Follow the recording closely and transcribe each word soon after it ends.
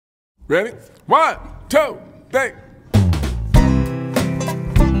Ready? 1, 2, 3.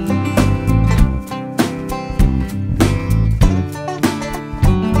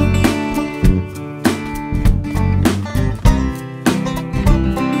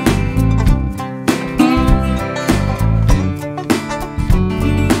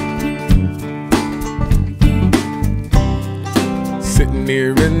 Sitting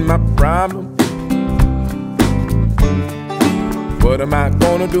here in my problem. What am I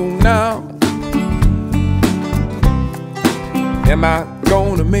gonna do now? Am I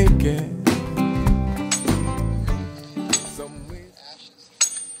gonna make it?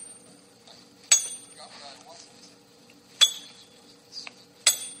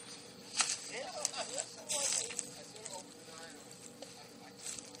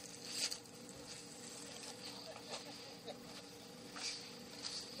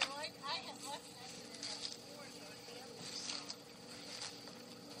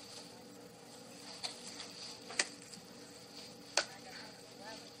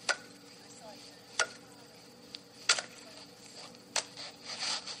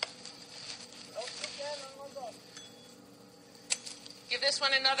 Give this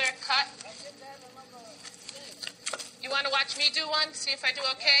one another cut. You want to watch me do one? See if I do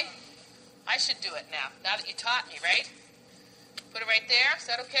okay? I should do it now that you taught me, right? Put it right there. Is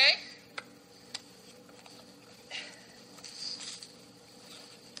that okay?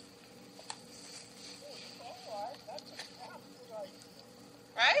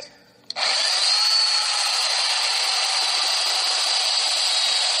 Right?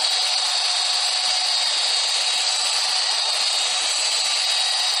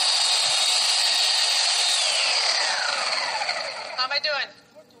 How am I doing?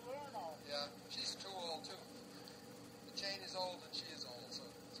 Yeah, she's too old too. The chain is old and she is old, so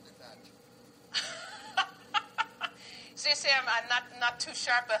it's a good match. So you say I'm not too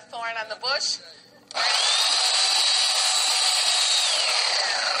sharp a thorn on the bush?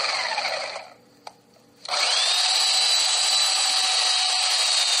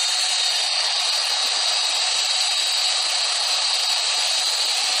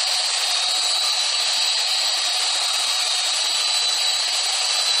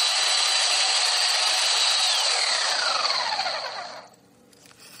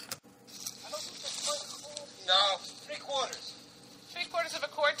 No, 3/4. 3/4 of a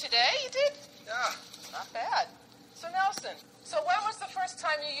cord today, you did? Yeah. Not bad. So Nelson, so when was the first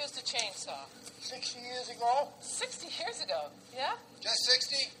time you used a chainsaw? 60 years ago. 60 years ago, yeah? Just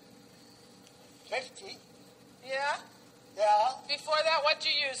 60? 50? Yeah? Yeah. Before that, what'd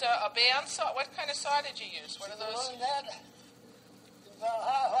you use? A band saw? What kind of saw did you use? One of those? Learn that in about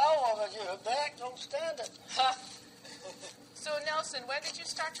half hour, but your back don't stand it. Huh. So Nelson, when did you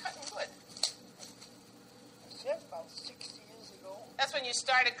start cutting wood? I said about 60 years ago. That's when you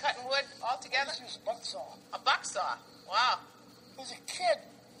started cutting wood altogether? I used a buck saw. A buck saw. Wow. As a kid,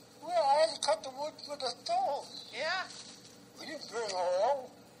 well, I had to cut the wood with the stove. Yeah. We didn't burn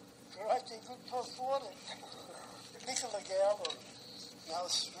oil. So I think good for 40. Nickel a gallon. Now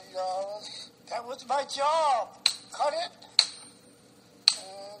it's $3. That was my job. Cut it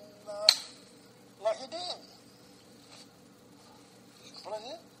and plug it in. Split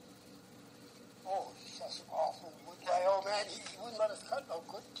it. Oh, that's awful. My old man, he wouldn't let us cut no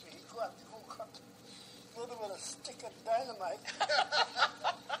good tree. He'd go out to go cut with a stick of dynamite.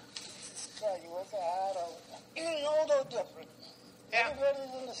 Just tell you what the hard out. You know no different. Yeah.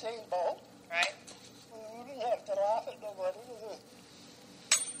 Everybody's in the same boat. Right? You didn't have to laugh at nobody.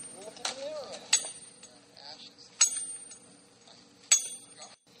 Look in the mirror. Ashes.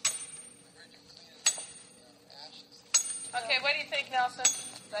 Ashes. Okay, what do you think, Nelson?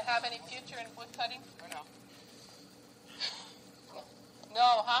 Do I have any future in wood cutting or no?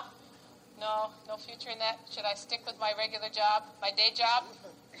 No, huh? No future in that? Should I stick with my regular job, my day job?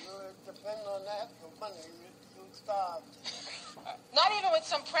 You depend on that for money. You'll starve. Not even with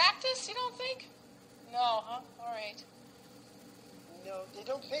some practice, you don't think? No, huh? All right. No, they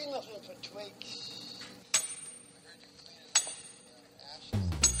don't pay nothing for twigs.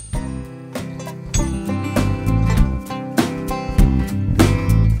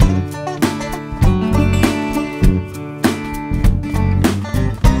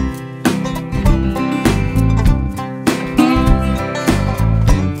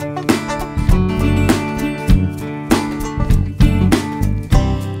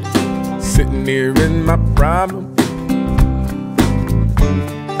 Sitting here in my problem.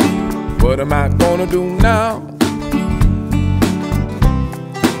 What am I gonna do now?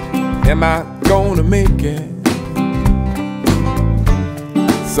 Am I gonna make it?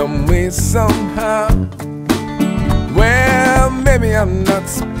 Some way, somehow. Well, maybe I'm not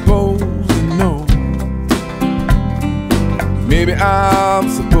supposed to know. Maybe I'm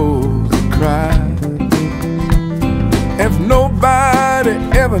supposed to cry. If nobody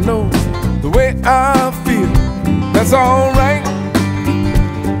ever knows the way I feel, that's alright,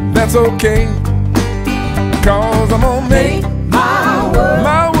 that's okay, 'cause I'm gonna make